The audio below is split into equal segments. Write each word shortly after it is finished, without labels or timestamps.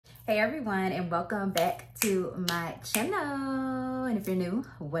Hey everyone, and welcome back to my channel. And if you're new,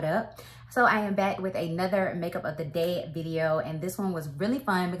 what up? So I am back with another makeup of the day video, and this one was really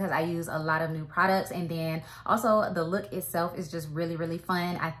fun because I use a lot of new products, and then also the look itself is just really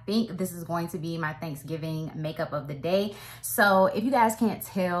fun. I think this is going to be my Thanksgiving makeup of the day. So if you guys can't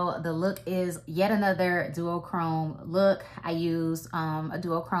tell, the look is yet another duochrome look. I use a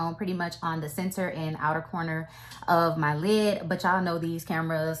duochrome pretty much on the center and outer corner of my lid, but y'all know these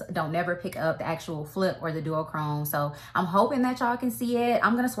cameras don't never pick up the actual flip or the duochrome, so I'm hoping that y'all can see it.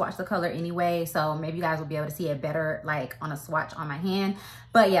 I'm gonna swatch the color anyway, so maybe you guys will be able to see it better like on a swatch on my hand.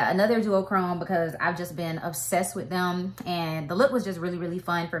 But yeah, another duochrome because I've just been obsessed with them, and the look was just really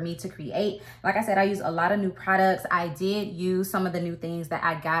fun for me to create. Like I said, I use a lot of new products. I did use some of the new things that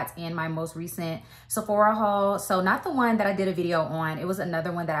I got in my most recent Sephora haul. So not the one that I did a video on, it was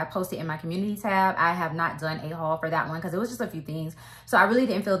another one that I posted in my community tab. I have not done a haul for that one because it was just a few things. So I really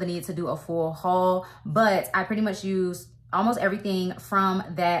didn't feel the need to do a full haul, but I pretty much used almost everything from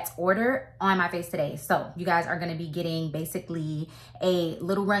that order on my face today. So you guys are gonna be getting basically a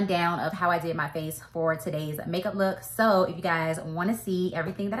little rundown of how I did my face for today's makeup look. So if you guys wanna see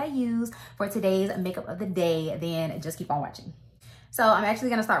everything that I use for today's makeup of the day, then just keep on watching. So I'm actually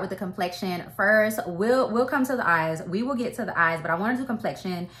gonna start with the complexion first. We'll come to the eyes. We will get to the eyes, but I wanna do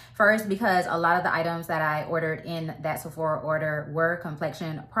complexion first because a lot of the items that I ordered in that Sephora order were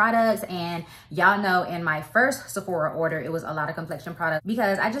complexion products. And y'all know in my first Sephora order, it was a lot of complexion products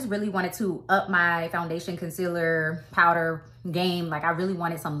because I just really wanted to up my foundation, concealer, powder game. Like I really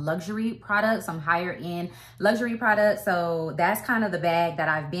wanted some luxury products, some higher end luxury products. So that's kind of the bag that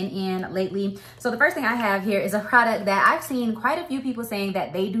I've been in lately. So the first thing I have here is a product that I've seen quite a few people saying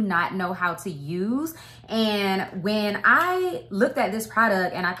that they do not know how to use. And when I looked at this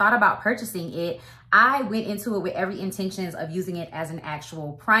product and I thought about purchasing it, I went into it with every intentions of using it as an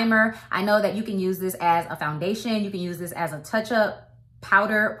actual primer. I know that you can use this as a foundation. You can use this as a touch-up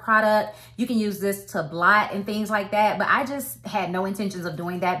powder product. You can use this to blot and things like that, but I just had no intentions of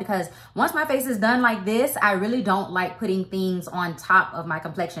doing that because once my face is done like this, I really don't like putting things on top of my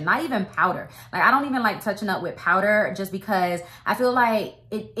complexion, not even powder. Like I don't even like touching up with powder just because I feel like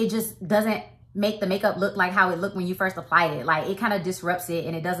it just doesn't make the makeup look like how it looked when you first applied it. Like it kind of disrupts it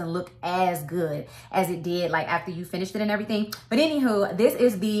and it doesn't look as good as it did like after you finished it and everything. But anywho, this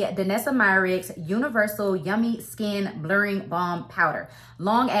is the Danessa Myricks Universal Yummy Skin Blurring Balm Powder.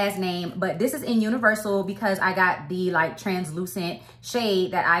 Long ass name, but this is in Universal because I got the like translucent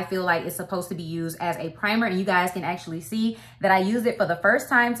shade that I feel like is supposed to be used as a primer. And you guys can actually see that I used it for the first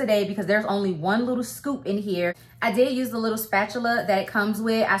time today because there's only one little scoop in here. I did use the little spatula that it comes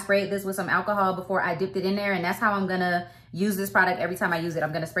with. I sprayed this with some alcohol before I dipped it in there, and that's how I'm gonna use this product every time I use it.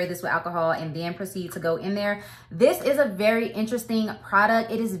 I'm gonna spray this with alcohol and then proceed to go in there. This is a very interesting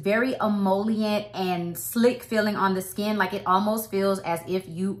product. It is very emollient and slick feeling on the skin. Like it almost feels as if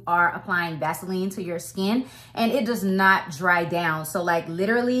you are applying Vaseline to your skin, and it does not dry down. So like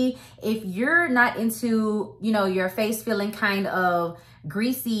literally, if you're not into, you know, your face feeling kind of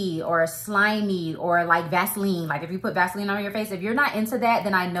greasy or slimy or like Vaseline, like if you put Vaseline on your face, if you're not into that,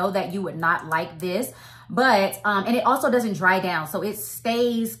 then I know that you would not like this. But and it also doesn't dry down, so it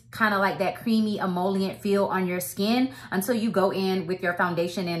stays kind of like that creamy emollient feel on your skin until you go in with your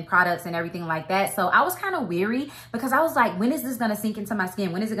foundation and products and everything like that. So I was kind of weary because I was like, when is this gonna sink into my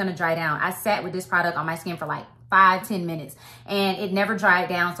skin? When is it gonna dry down? I sat with this product on my skin for like 5-10 minutes and it never dried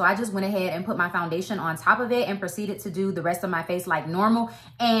down. So I just went ahead and put my foundation on top of it and proceeded to do the rest of my face like normal,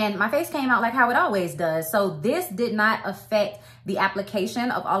 and my face came out like how it always does. So this did not affect the application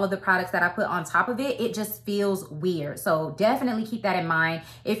of all of the products that I put on top of it. It just feels weird. So definitely keep that in mind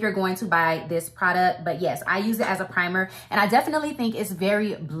if you're going to buy this product. But yes, I use it as a primer, and I definitely think it's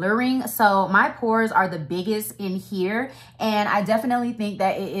very blurring. So my pores are the biggest in here, and I definitely think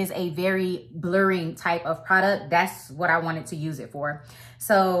that it is a very blurring type of product. That's what I wanted to use it for.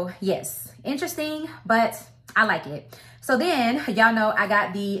 So yes, interesting, but I like it. So then y'all know I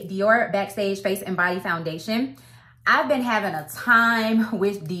got the Dior Backstage Face and Body Foundation. I've been having a time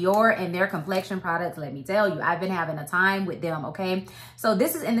with Dior and their complexion products. Let me tell you, I've been having a time with them, okay? So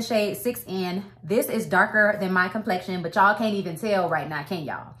this is in the shade 6N. This is darker than my complexion, but y'all can't even tell right now, can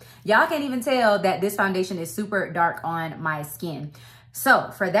y'all? Y'all can't even tell that this foundation is super dark on my skin.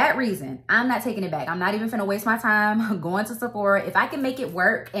 So for that reason, I'm not taking it back. I'm not even finna waste my time going to Sephora. If I can make it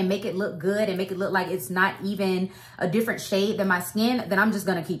work and make it look good and make it look like it's not even a different shade than my skin, then I'm just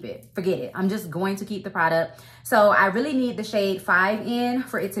gonna keep it. Forget it. I'm just going to keep the product. So I really need the shade 5 in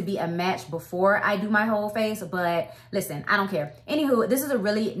for it to be a match before I do my whole face. But listen, I don't care. Anywho, this is a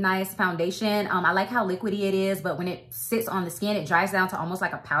really nice foundation. I like how liquidy it is, but when it sits on the skin, it dries down to almost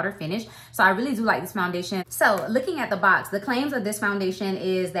like a powder finish. So I really do like this foundation. So looking at the box, the claims of this foundation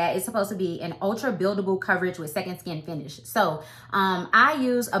is that it's supposed to be an ultra buildable coverage with second skin finish. So I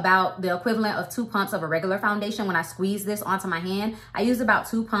use about the equivalent of 2 pumps of a regular foundation. When I squeeze this onto my hand, I use about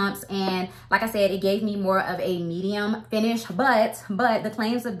 2 pumps. And like I said, it gave me more of a medium finish, but the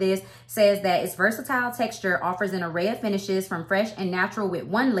claims of this says that its versatile texture offers an array of finishes from fresh and natural with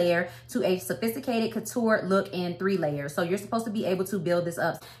 1 layer to a sophisticated couture look in 3 layers. So you're supposed to be able to build this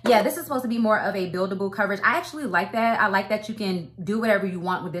up. Yeah, this is supposed to be more of a buildable coverage. I actually like that. I like that you can do whatever you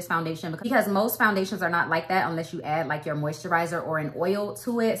want with this foundation because most foundations are not like that unless you add like your moisturizer or an oil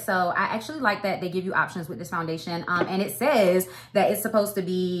to it. So I actually like that they give you options with this foundation. And it says that it's supposed to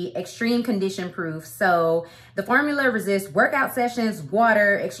be extreme condition proof. So the formula resists workout sessions,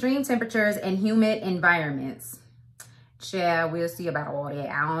 water, extreme temperatures, and humid environments. Yeah, we'll see about all that.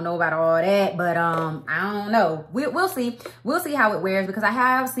 I don't know about all that, but I don't know. We'll see. We'll see how it wears because I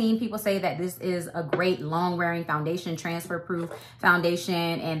have seen people say that this is a great long wearing foundation, transfer proof foundation,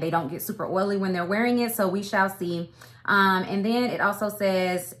 and they don't get super oily when they're wearing it. So we shall see. And then it also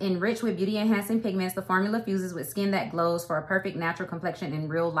says, enriched with beauty enhancing pigments, the formula fuses with skin that glows for a perfect natural complexion in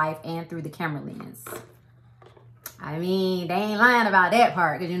real life and through the camera lens. I mean, they ain't lying about that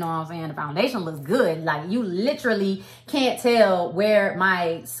part because you know what I'm saying? The foundation looks good. Like you literally can't tell where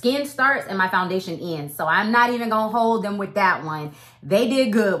my skin starts and my foundation ends. So I'm not even going to hold them with that one. They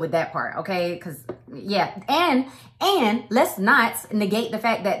did good with that part, okay? Because yeah, and let's not negate the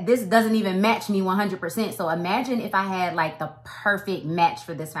fact that this doesn't even match me 100%. So imagine if I had like the perfect match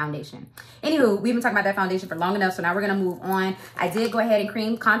for this foundation. Anywho, we've been talking about that foundation for long enough. So now we're going to move on. I did go ahead and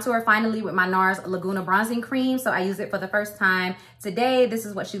cream contour finally with my NARS Laguna Bronzing Cream. So I used it for the first time today. This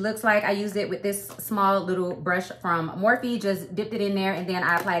is what she looks like. I used it with this small little brush from Morphe, just dipped it in there and then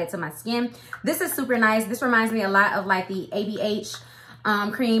I applied it to my skin. This is super nice. This reminds me a lot of like the ABH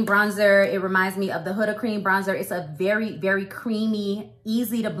cream bronzer. It reminds me of the Huda cream bronzer. It's a very, very creamy,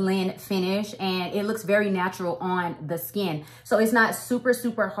 easy to blend finish, and it looks very natural on the skin. So it's not super,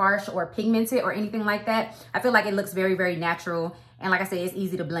 super harsh or pigmented or anything like that. I feel like it looks very, very natural. And like I said, it's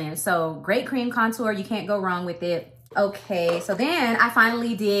easy to blend. So great cream contour. You can't go wrong with it. Okay, so then I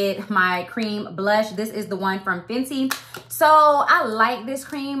finally did my cream blush. This is the one from Fenty. So I like this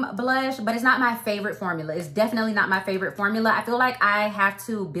cream blush, but it's not my favorite formula. It's definitely not my favorite formula. I feel like I have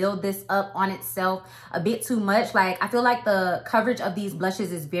to build this up on itself a bit too much. Like I feel like the coverage of these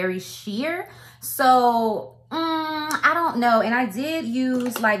blushes is very sheer. So I don't know. And I did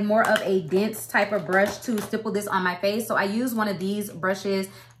use like more of a dense type of brush to stipple this on my face. So I used one of these brushes.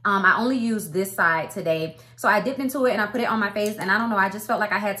 I only used this side today. So I dipped into it and I put it on my face. And I don't know, I just felt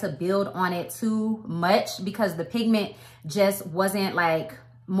like I had to build on it too much because the pigment just wasn't like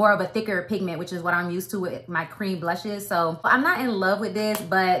more of a thicker pigment, which is what I'm used to with my cream blushes. So I'm not in love with this,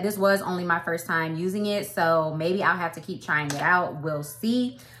 but this was only my first time using it. So maybe I'll have to keep trying it out. We'll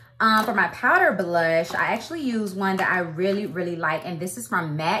see. For my powder blush, I actually use one that I really, really like. And this is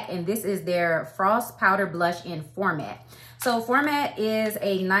from MAC. And this is their Frost Powder Blush in Format. So Format is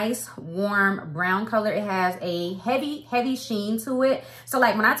a nice warm brown color. It has a heavy, heavy sheen to it. So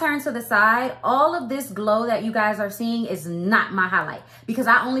like when I turn to the side, all of this glow that you guys are seeing is not my highlight because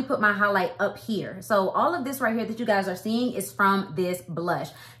I only put my highlight up here. So all of this right here that you guys are seeing is from this blush.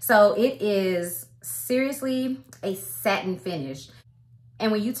 So it is seriously a satin finish.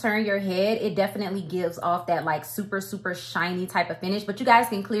 And when you turn your head, it definitely gives off that like super, super shiny type of finish, but you guys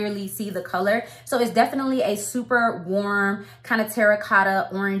can clearly see the color. So it's definitely a super warm, kind of terracotta,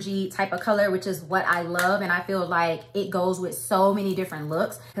 orangey type of color, which is what I love. And I feel like it goes with so many different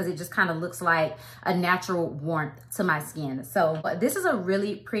looks because it just kind of looks like a natural warmth to my skin. So this is a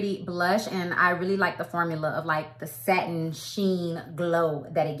really pretty blush and I really like the formula of like the satin sheen glow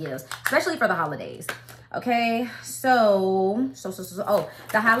that it gives, especially for the holidays. Okay, so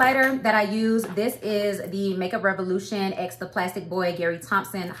the highlighter that I use, this is the Makeup Revolution X the Plastic Boy Gary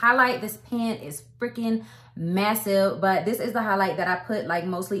Thompson highlight. This pen is freaking massive, but this is the highlight that I put like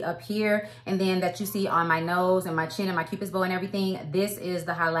mostly up here and then that you see on my nose and my chin and my cupid's bow and everything. This is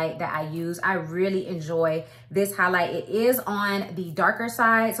the highlight that I use. I really enjoy this highlight. It is on the darker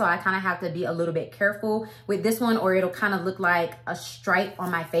side, so I kind of have to be a little bit careful with this one or it'll kind of look like a stripe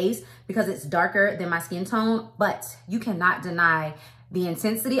on my face because it's darker than my skin tone, but you cannot deny the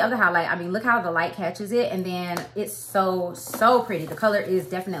intensity of the highlight. I mean, look how the light catches it, and then it's so pretty. The color is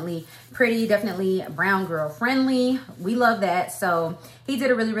definitely pretty, definitely brown girl friendly. We love that. So he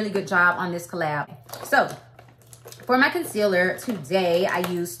did a really good job on this collab. So for my concealer today, I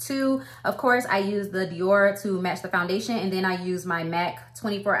used two. Of course, I used the Dior to match the foundation, and then I used my MAC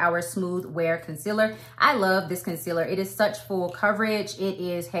 24 Hour Smooth Wear Concealer. I love this concealer. It is such full coverage. It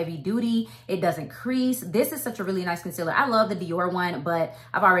is heavy duty. It doesn't crease. This is such a really nice concealer. I love the Dior one, but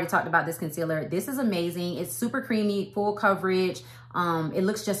I've already talked about this concealer. This is amazing. It's super creamy, full coverage. It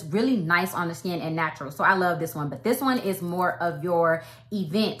looks just really nice on the skin and natural. So I love this one, but this one is more of your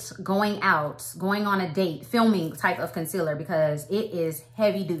event, going out, going on a date, filming type of concealer, because it is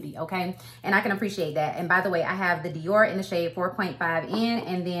heavy duty, okay? And I can appreciate that. And by the way, I have the Dior in the shade 4.5N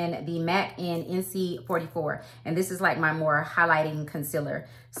and then the MAC in NC44. And this is like my more highlighting concealer.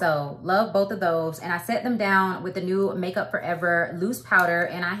 So love both of those. And I set them down with the new Makeup Forever loose powder,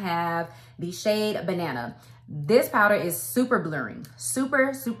 and I have the shade Banana. This powder is super blurring,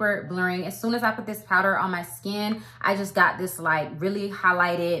 super blurring. As soon as I put this powder on my skin, I just got this like really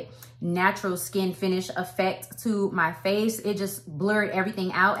highlighted natural skin finish effect to my face. It just blurred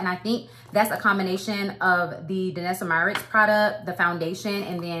everything out. And I think that's a combination of the Danessa Myricks product, the foundation,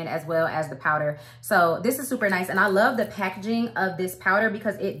 and then as well as the powder. So this is super nice. And I love the packaging of this powder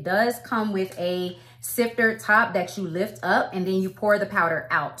because it does come with a sifter top that you lift up and then you pour the powder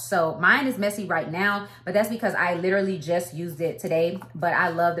out. So mine is messy right now, but that's because I literally just used it today, but I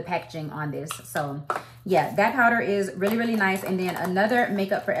love the packaging on this. So yeah, that powder is really nice. And then another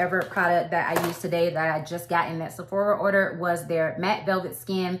Makeup Forever product that I used today that I just got in that Sephora order was their Matte Velvet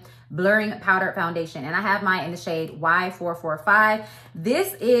Skin Blurring Powder Foundation. And I have mine in the shade Y445.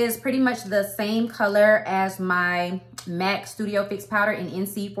 This is pretty much the same color as my MAC Studio Fix powder in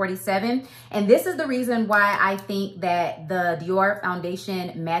NC47. And this is the reason why I think that the Dior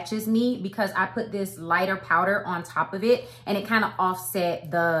foundation matches me, because I put this lighter powder on top of it and it kind of offset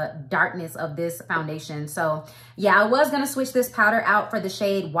the darkness of this foundation. So yeah, I was going to switch this powder out for the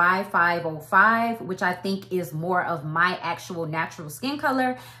shade Y505, which I think is more of my actual natural skin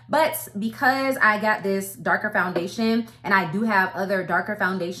color. But because I got this darker foundation and I do have other darker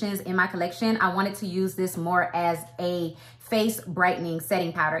foundations in my collection, I wanted to use this more as a face brightening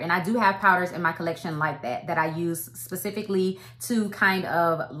setting powder. And I do have powders in my collection like that I use specifically to kind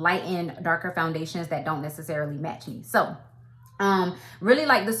of lighten darker foundations that don't necessarily match me. So really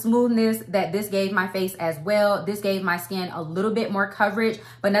like the smoothness that this gave my face as well. This gave my skin a little bit more coverage,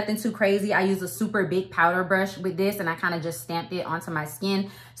 but nothing too crazy. I used a super big powder brush with this and I kind of just stamped it onto my skin.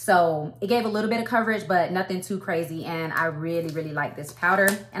 So it gave a little bit of coverage, but nothing too crazy. And I really like this powder.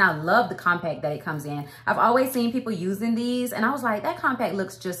 And I love the compact that it comes in. I've always seen people using these and I was like, that compact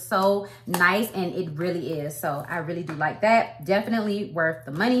looks just so nice, and it really is. So I really do like that. Definitely worth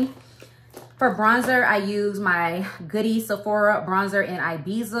the money. For bronzer, I use my Goody Sephora bronzer in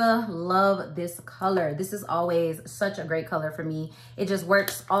Ibiza. Love this color. This is always such a great color for me. It just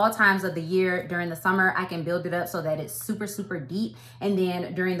works all times of the year. During the summer, I can build it up so that it's super deep. And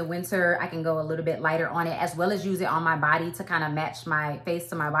then during the winter, I can go a little bit lighter on it, as well as use it on my body to kind of match my face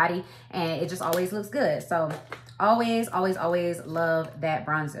to my body. And it just always looks good. So always love that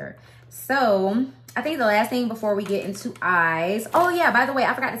bronzer. So I think the last thing before we get into eyes. Oh yeah, by the way,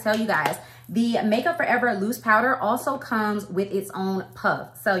 I forgot to tell you guys. The Makeup Forever loose powder also comes with its own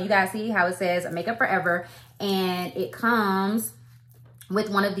puff. So you guys see how it says Makeup Forever, and it comes with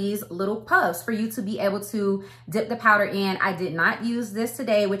one of these little puffs for you to be able to dip the powder in. I did not use this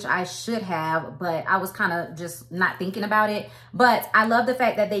today, which I should have, but I was kind of just not thinking about it. But I love the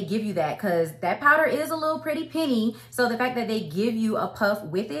fact that they give you that, because that powder is a little pretty penny. So the fact that they give you a puff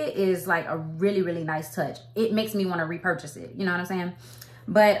with it is like a really nice touch. It makes me want to repurchase it. You know what I'm saying?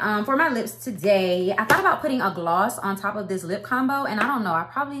 But for my lips today, I thought about putting a gloss on top of this lip combo, and I don't know, I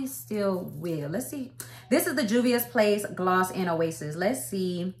probably still will. Let's see. This is the Juvia's Place Gloss in Oasis. Let's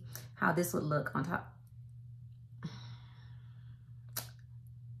see how this would look on top.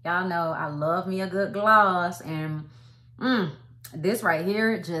 Y'all know I love me a good gloss, and this right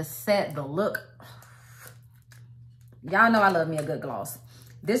here just set the look. Y'all know I love me a good gloss.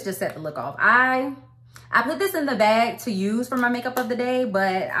 This just set the look off. I put this in the bag to use for my makeup of the day,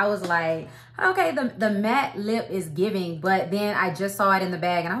 but I was like, okay, the matte lip is giving, but then I just saw it in the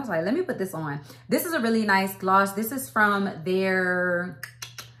bag and I was like, let me put this on. This is a really nice gloss. This is from their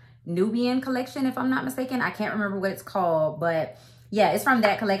Nubian collection, if I'm not mistaken. I can't remember what it's called, but Yeah, it's from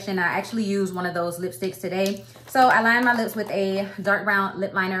that collection. I actually used one of those lipsticks today. So I lined my lips with a dark brown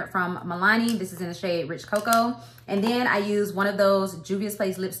lip liner from Milani. This is in the shade Rich Cocoa. And then I used one of those Juvia's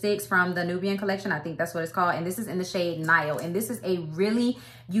Place lipsticks from the Nubian collection. I think that's what it's called. And this is in the shade Nile. And this is a really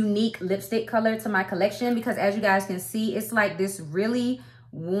unique lipstick color to my collection because as you guys can see, it's like this really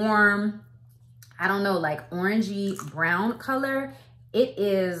warm, I don't know, like orangey brown color. It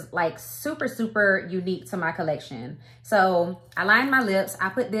is like super, super unique to my collection. So I lined my lips. I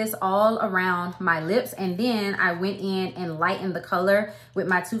put this all around my lips and then I went in and lightened the color with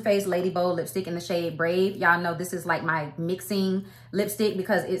my Too Faced Lady Bold lipstick in the shade Brave. Y'all know this is like my mixing lipstick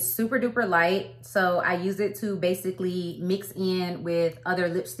because it's super duper light. So I use it to basically mix in with other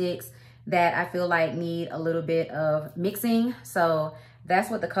lipsticks that I feel like need a little bit of mixing. So that's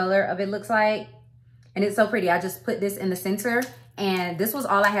what the color of it looks like. And it's so pretty. I just put this in the center. And this was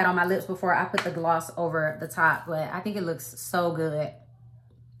all I had on my lips before I put the gloss over the top. But I think it looks so good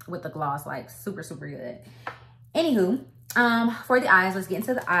with the gloss, like super, super good. Anywho, for the eyes, let's get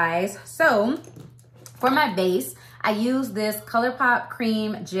into the eyes. So for my base, I use this ColourPop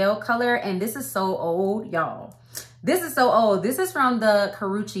Cream Gel Color. And this is so old, y'all. This is so old. This is from the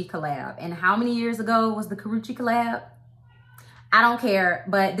Carucci collab. And how many years ago was the Carucci collab? I don't care,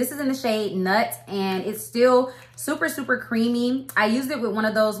 but this is in the shade Nuts and it's still super, super creamy. I used it with one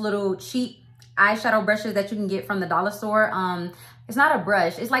of those little cheap eyeshadow brushes that you can get from the dollar store. It's not a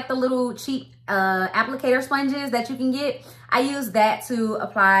brush. It's like the little cheap applicator sponges that you can get. I use that to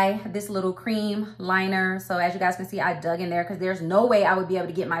apply this little cream liner. So as you guys can see, I dug in there because there's no way I would be able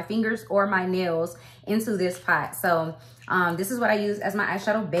to get my fingers or my nails into this pot. So this is what I use as my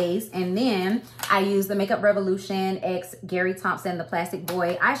eyeshadow base. And then I use the Makeup Revolution X Gary Thompson, the Plastic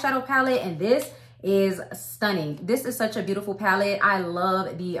Boy eyeshadow palette. And this is stunning. This is such a beautiful palette. I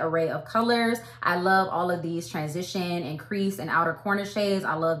love the array of colors. I love all of these transition and crease and outer corner shades.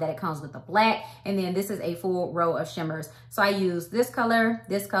 I love that it comes with the black. And then this is a full row of shimmers. So I use this color,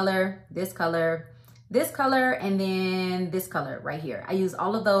 this color, this color, this color, and then this color right here. I use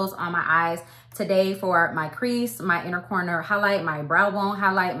all of those on my eyes today for my crease, my inner corner highlight, my brow bone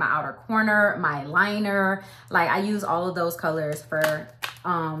highlight, my outer corner, my liner. Like I use all of those colors for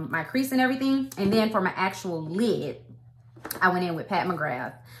my crease and everything. And then for my actual lid, I went in with Pat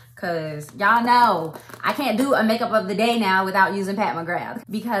McGrath because y'all know I can't do a makeup of the day now without using Pat McGrath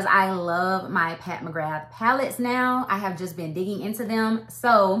because I love my Pat McGrath palettes now. I have just been digging into them.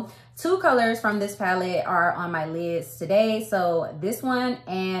 So 2 colors from this palette are on my lids today. So this one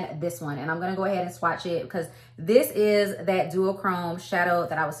and this one. And I'm gonna go ahead and swatch it because this is that duochrome shadow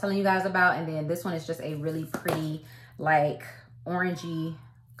that I was telling you guys about. And then this one is just a really pretty, like orangey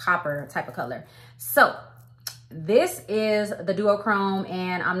copper type of color. So this is the duochrome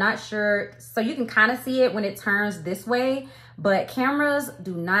and I'm not sure, so you can kind of see it when it turns this way, but cameras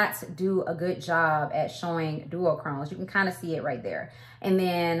do not do a good job at showing duochromes. You can kind of see it right there. And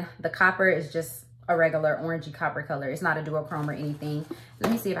then the copper is just a regular orangey copper color. It's not a duochrome or anything.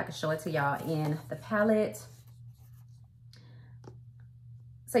 Let me see if I can show it to y'all in the palette.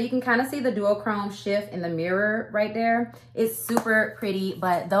 So you can kind of see the duochrome shift in the mirror right there. It's super pretty,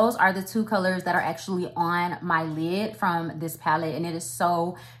 but those are the 2 colors that are actually on my lid from this palette. And it is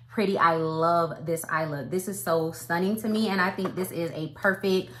so pretty. I love this eye look. This is so stunning to me. And I think this is a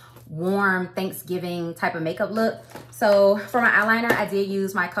perfect warm Thanksgiving type of makeup look. So for my eyeliner, I did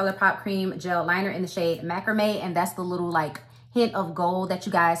use my ColourPop Cream Gel Liner in the shade Macrame. And that's the little like hint of gold that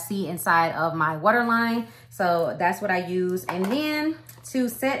you guys see inside of my waterline. So that's what I use. And then to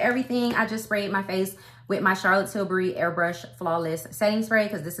set everything, I just sprayed my face with my Charlotte Tilbury Airbrush Flawless Setting Spray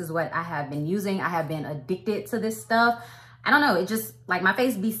because this is what I have been using. I have been addicted to this stuff. I don't know, it just, like my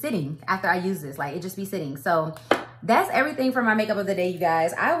face be sitting after I use this. Like it just be sitting. So that's everything for my makeup of the day, you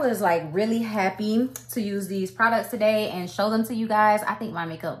guys. I was like really happy to use these products today and show them to you guys. I think my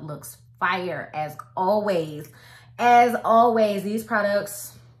makeup looks fire as always. As always, these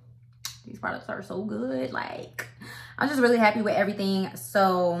products are so good. Like I'm just really happy with everything.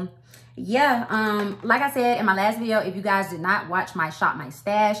 So yeah, like I said in my last video, if you guys did not watch my Shop My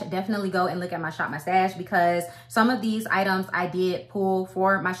Stash, definitely go and look at my Shop My Stash because some of these items I did pull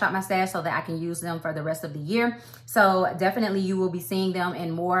for my Shop My Stash so that I can use them for the rest of the year. So definitely you will be seeing them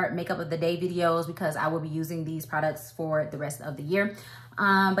in more makeup of the day videos because I will be using these products for the rest of the year.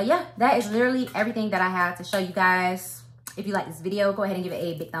 But yeah, that is literally everything that I have to show you guys. If you like this video, go ahead and give it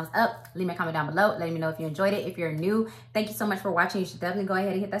a big thumbs up. Leave me a comment down below. Let me know if you enjoyed it. If you're new, thank you so much for watching. You should definitely go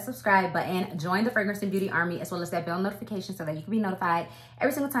ahead and hit that subscribe button. Join the Fragrance and Beauty Army as well as that bell notification so that you can be notified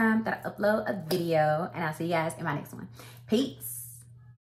every single time that I upload a video. And I'll see you guys in my next one. Peace.